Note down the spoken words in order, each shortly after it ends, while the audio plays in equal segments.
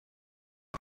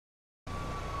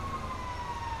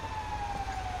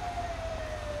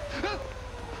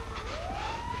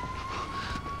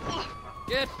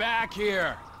Get back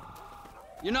here!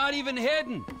 You're not even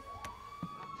hidden!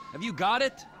 Have you got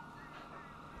it?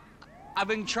 I've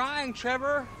been trying,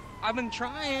 Trevor. I've been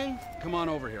trying. Come on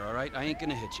over here, all right? I ain't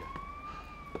gonna hit you.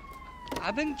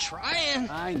 I've been trying.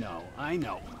 I know.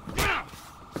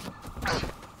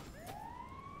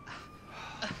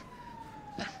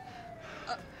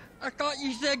 I thought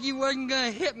you said you wasn't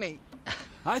gonna hit me.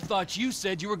 I thought you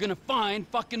said you were gonna find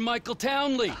fucking Michael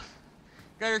Townley.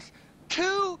 There's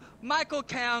two Michael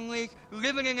Townleys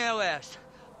living in LS.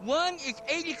 One is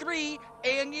 83,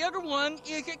 and the other one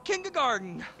is at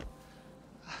kindergarten.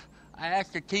 I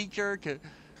asked the teacher to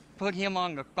put him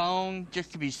on the phone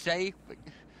just to be safe, but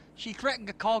she threatened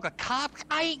to call the cops.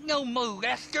 I ain't no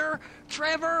molester,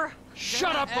 Trevor.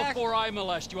 Shut up before I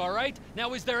molest you, all right?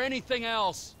 Now, is there anything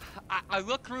else? I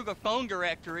looked through the phone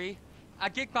directory. I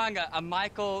did find a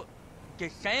Michael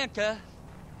DeSanta,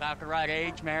 about the right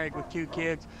age, married with 2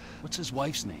 kids. What's his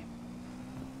wife's name?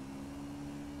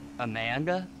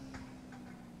 Amanda?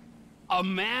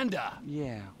 Amanda?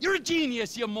 Yeah. You're a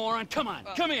genius, you moron. Come on,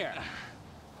 come here.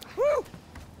 Woo!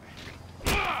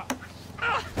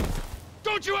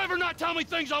 Don't you ever not tell me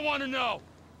things I want to know!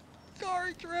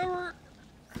 Sorry, Trevor.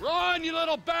 Run, you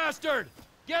little bastard!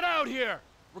 Get out here!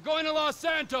 We're going to Los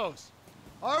Santos.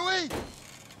 Are we?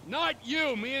 Not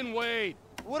you, me and Wade.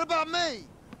 What about me?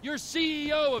 You're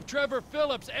CEO of Trevor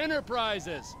Phillips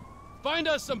Enterprises. Find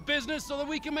us some business so that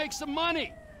we can make some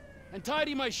money. And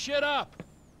tidy my shit up.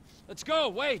 Let's go,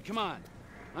 Wade, come on.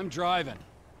 I'm driving.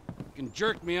 You can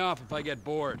jerk me off if I get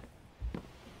bored.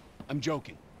 I'm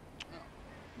joking.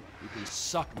 You can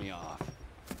suck me off.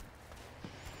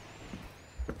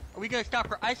 Are we gonna stop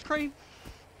for ice cream?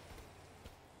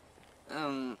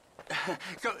 So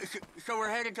we're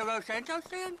headed to Los Santos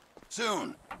then?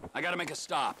 Soon. I gotta make a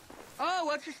stop. Oh,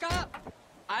 what's the stop?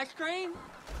 Ice cream?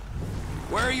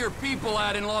 Where are your people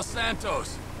at in Los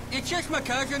Santos? It's just my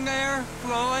cousin there,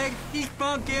 Floyd. He's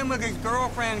bunked in with his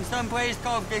girlfriend someplace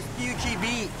called Vespucci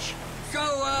Beach. So,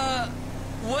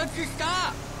 what's the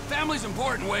stop? Family's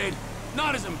important, Wade.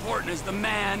 Not as important as the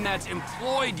man that's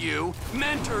employed you,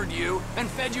 mentored you, and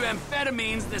fed you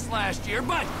amphetamines this last year,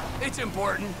 but it's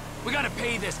important. We gotta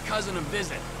pay this cousin a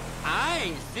visit. I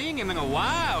ain't seen him in a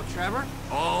while, Trevor.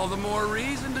 All the more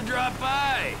reason to drop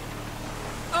by.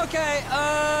 Okay,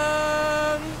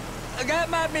 that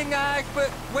might be nice, but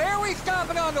where are we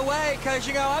stopping on the way? Cause,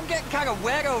 you know, I'm getting kind of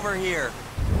wet over here.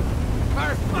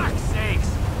 For fuck's sakes!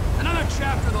 Another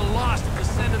chapter of the lost have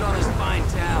descended on this fine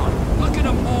town. Looking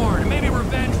to mourn and maybe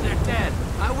revenge their dead.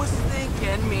 I was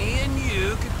thinking me and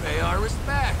you could pay our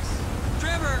respects.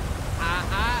 Trevor,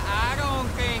 I don't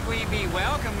think we'd be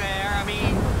welcome there. I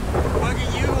mean, what do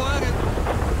you want to...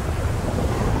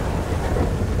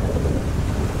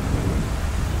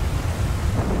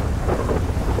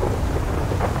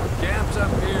 Camp's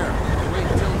up here. I'll wait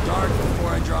till dark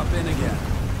before I drop in again.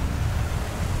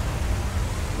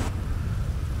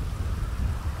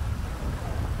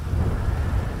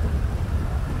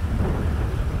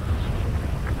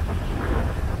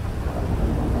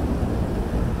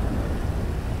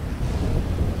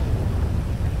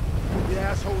 The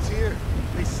assholes here,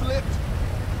 they slipped.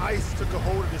 Ice took a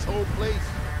hold of this whole place.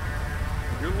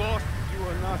 You're lost, but you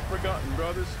are not forgotten,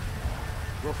 brothers.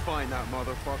 We'll find that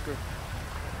motherfucker.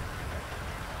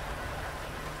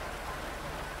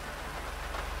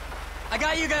 I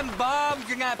got you them bombs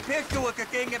and that pistol with the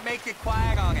thing that makes it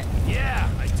quiet on it. Yeah,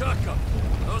 I took them.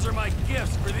 Those are my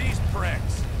gifts for these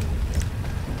pricks.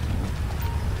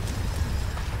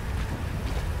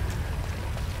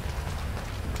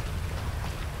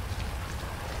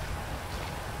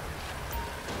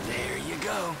 There you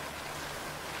go.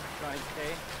 Giant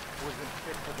K wasn't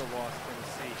fit for the lost in the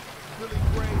sea. Really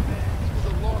brave, man. He was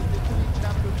a lost in 3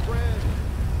 chapter friend.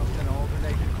 Something older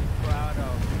they could be proud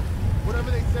of.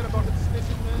 Whatever they said about the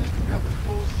decision, man, that was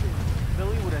bullshit.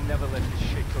 Billy would have never let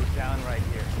this shit go down right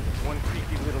here. One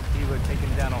creepy little dealer taking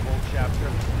down a whole chapter.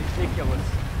 Ridiculous.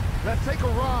 Let's take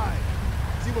a ride.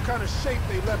 See what kind of shape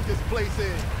they left this place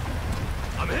in.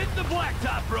 I'm hitting the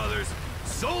blacktop, brothers.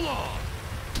 So long.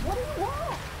 What do you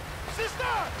want?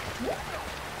 Sister! Get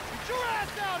your ass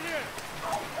out here!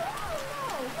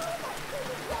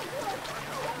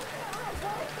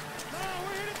 No,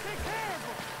 we're here to take care of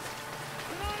them.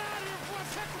 Get on out of here before I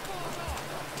set the balls off.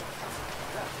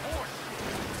 That's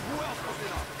horseshit. Who else was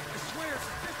in on it? I swear, it's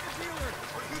just the dealer.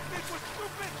 What do you think was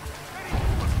stupid? Eddie,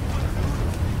 what's the one who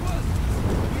he was?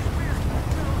 He's weird.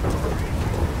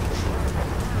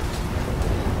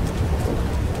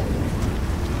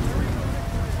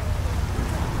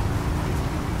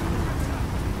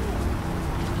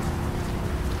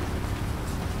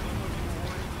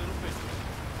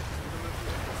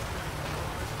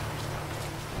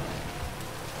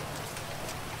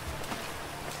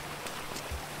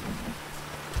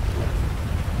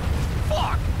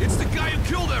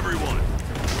 killed everyone!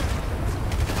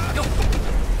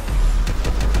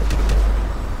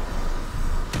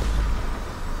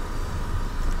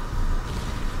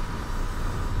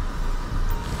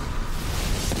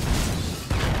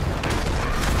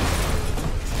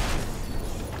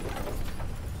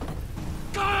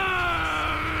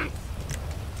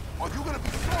 Are you gonna be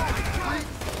sorry, please?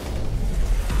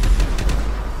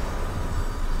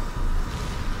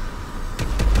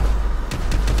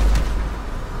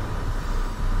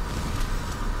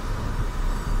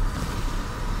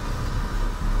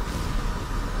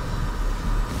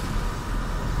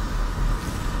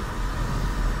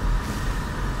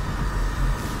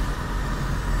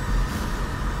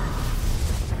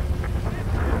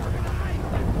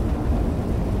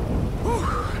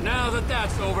 Now that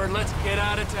that's over, let's get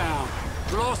out of town.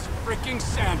 Los freaking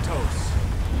Santos.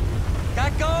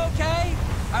 That go okay?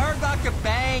 I heard about the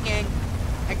banging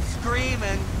and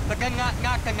screaming, but then not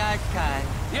the nice kind.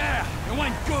 Yeah, it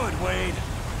went good, Wade.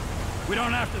 We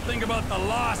don't have to think about the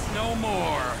loss no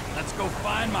more. Let's go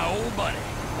find my old buddy.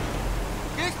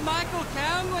 This Michael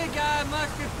Townley guy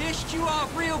must have pissed you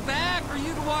off real bad for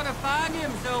you to want to find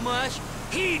him so much.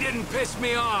 He didn't piss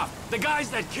me off. The guys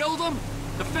that killed him,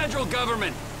 the federal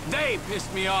government, they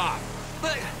pissed me off.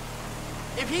 But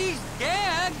if he's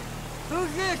dead,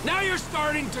 who's this? Now you're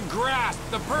starting to grasp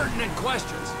the pertinent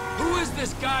questions. Who is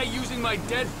this guy using my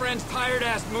dead friend's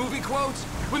tired-ass movie quotes?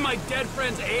 With my dead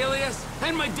friend's alias?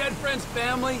 And my dead friend's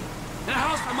family? And a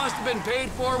house that must have been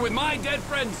paid for with my dead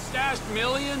friend's stashed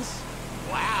millions?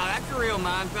 Wow, that's a real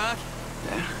mindfuck.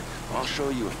 Yeah, I'll show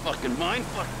you a fucking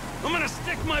mindfuck. I'm gonna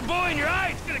stick my boy in your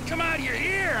eye. It's gonna come out of your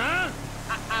ear, huh?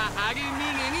 I didn't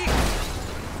mean any...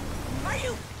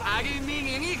 I didn't mean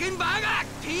anything by that,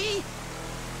 T.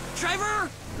 Trevor?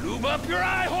 Lube up your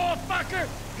eye hole, fucker!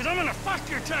 Cause I'm gonna fuck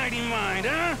your tiny mind,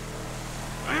 huh?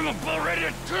 I'm about ready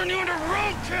to turn you into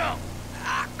roadkill!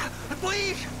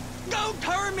 Please, don't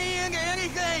turn me into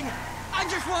anything. I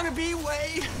just want to be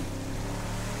Wade.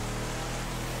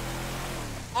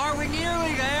 Are we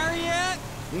nearly there yet?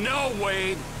 No,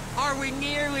 Wade. Are we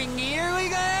nearly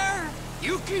there?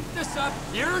 You keep this up,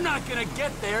 you're not gonna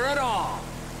get there at all.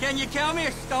 Can you tell me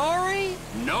a story?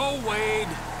 No, Wade.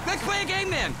 Let's play a game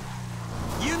then.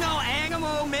 You know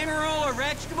animal, mineral, or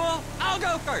vegetable? I'll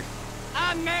go first.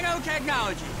 I'm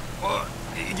nanotechnology.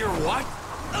 You're what?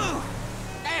 Ooh,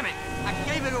 damn it. I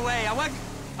gave it away. I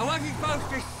wasn't supposed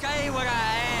to say what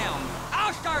I am.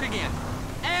 I'll start again.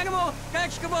 Animal,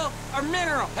 vegetable, or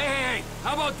mineral? Hey,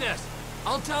 how about this?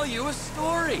 I'll tell you a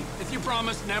story if you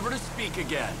promise never to speak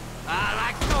again. I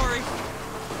like stories.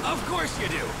 Of course you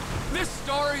do. This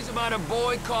story's about a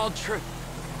boy called Trisha.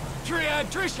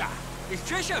 Is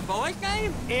Trisha a boy's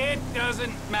name? It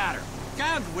doesn't matter.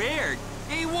 Sounds weird.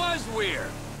 He was weird.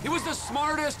 He was the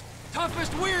smartest,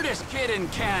 toughest, weirdest kid in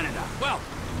Canada. Well,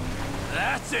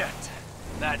 that's it.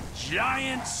 That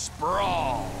giant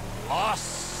sprawl, Los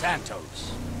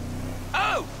Santos.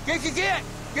 Oh, this is it.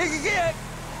 This is it.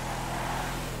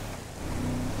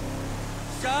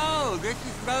 So, this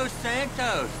is Los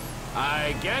Santos.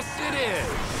 I guess it is.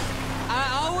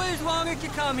 I always wanted to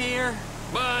come here.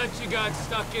 But you got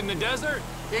stuck in the desert?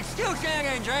 It's still San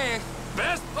Andreas.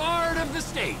 Best part of the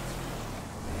state.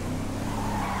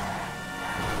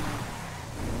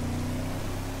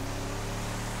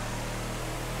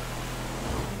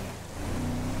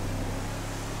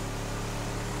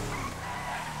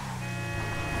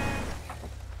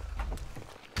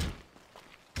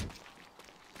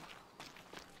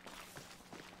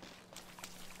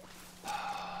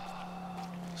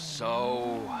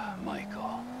 So,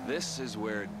 Michael, this is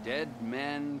where dead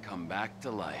men come back to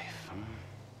life.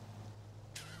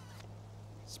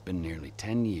 It's been nearly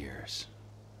 10 years.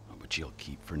 Oh, but you'll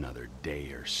keep for another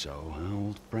day or so, huh,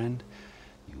 old friend?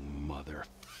 You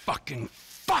motherfucking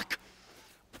fuck!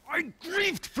 I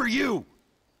grieved for you!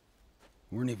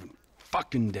 You weren't even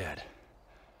fucking dead.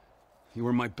 You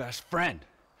were my best friend.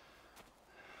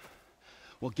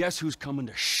 Well, guess who's coming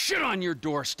to shit on your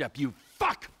doorstep, you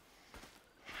fuck!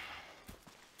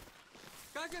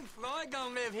 Cousin Floyd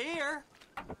don't live here.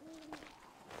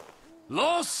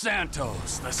 Los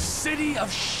Santos, the city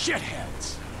of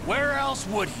shitheads. Where else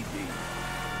would he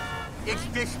be? It's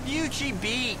Vespucci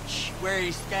Beach where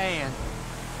he's staying.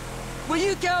 Will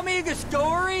you tell me the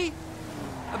story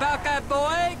about that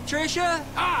boy, Trisha?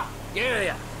 Ah,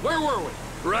 yeah. Where were we?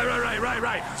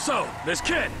 Right. So, this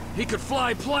kid, he could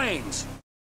fly planes.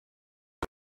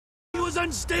 He was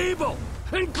unstable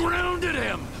and grounded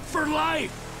him for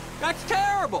life. That's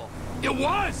terrible. It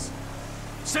was.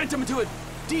 Sent him into a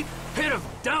deep pit of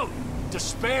doubt,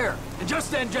 despair. And just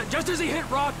then, just as he hit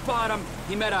rock bottom,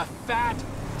 he met a fat,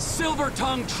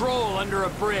 silver-tongued troll under a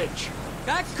bridge.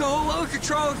 That's cool. What was the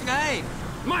troll's name?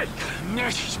 Mike,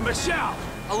 Michelle.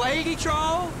 A lady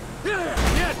troll?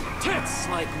 Yeah, tits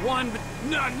like one, but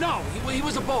no, he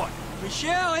was a boy.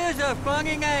 Michelle is a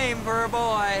funny name for a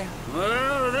boy.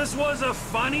 Well, this was a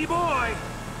funny boy.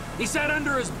 He sat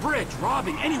under his bridge,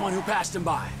 robbing anyone who passed him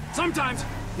by. Sometimes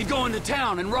he'd go into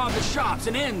town and rob the shops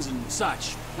and inns and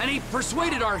such. And he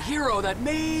persuaded our hero that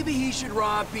maybe he should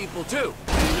rob people too.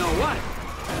 And you know what?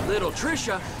 Little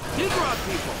Trisha did rob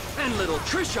people, and little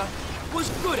Trisha was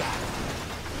good at it.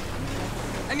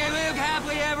 And they lived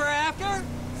happily ever after?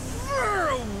 For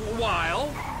a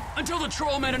while. Until the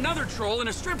troll met another troll in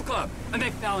a strip club, and they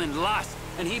fell in lust,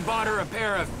 and he bought her a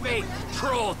pair of fake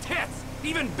troll tits,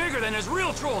 even bigger than his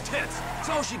real troll tits,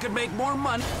 so she could make more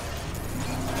money.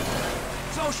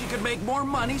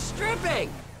 Stripping.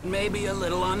 Maybe a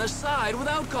little on the side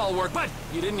without call work, but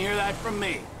you didn't hear that from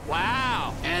me.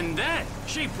 Wow. And then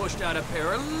she pushed out a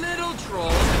pair of little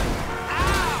trolls.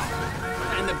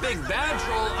 Ow! And the big bad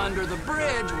troll under the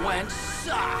bridge went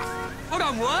soft. Hold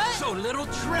on, what? So little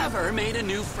Trevor made a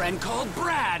new friend called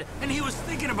Brad, and he was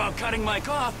thinking about cutting Mike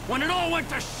off when it all went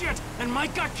to shit, and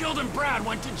Mike got killed and Brad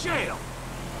went to jail.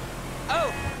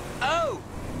 Oh,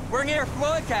 we're near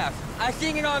Floyd's house. I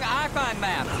seen it on iPhone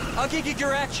map. I'll give you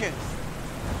directions.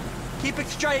 Keep it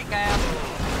straight now.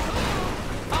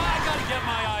 I gotta get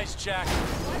my eyes checked.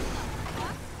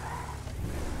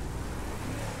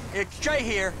 It's straight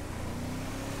here.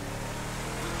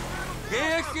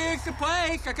 This is the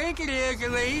place. I think it is,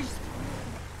 at least.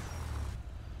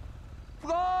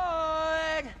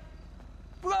 Floyd!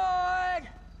 Floyd!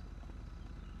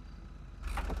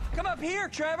 Come up here,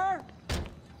 Trevor.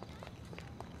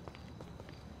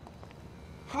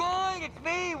 Floyd, it's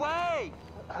me, Wade.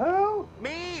 Who?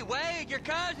 Me, Wade, your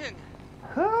cousin.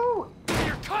 Who?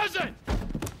 Your cousin!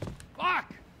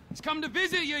 Fuck! He's come to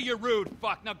visit you, you rude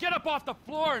fuck. Now get up off the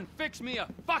floor and fix me a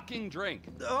fucking drink.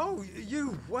 Oh,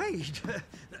 you, Wade.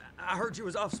 I heard you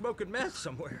was off smoking meth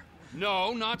somewhere.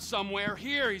 No, not somewhere.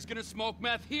 Here. He's gonna smoke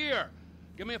meth here.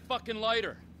 Give me a fucking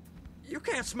lighter. You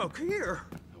can't smoke here.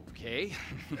 Okay.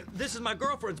 This is my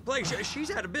girlfriend's place. She's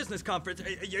at a business conference.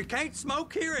 You can't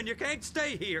smoke here and you can't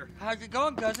stay here. How's it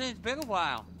going, cousin? It's been a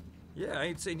while. Yeah, I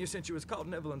ain't seen you since you was caught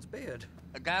in Evelyn's bed.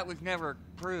 That was never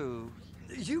proved.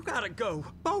 You gotta go,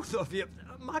 both of you.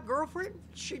 My girlfriend,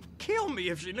 she'd kill me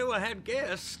if she knew I had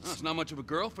guests. Well, it's not much of a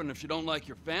girlfriend if you don't like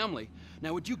your family.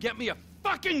 Now, would you get me a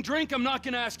fucking drink? I'm not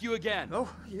gonna ask you again. Oh,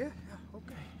 yeah,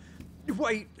 okay.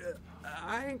 Wait,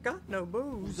 I ain't got no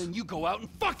booze. Then you go out and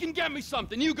fucking get me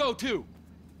something. You go too.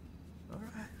 All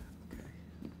right, okay.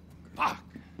 Fuck.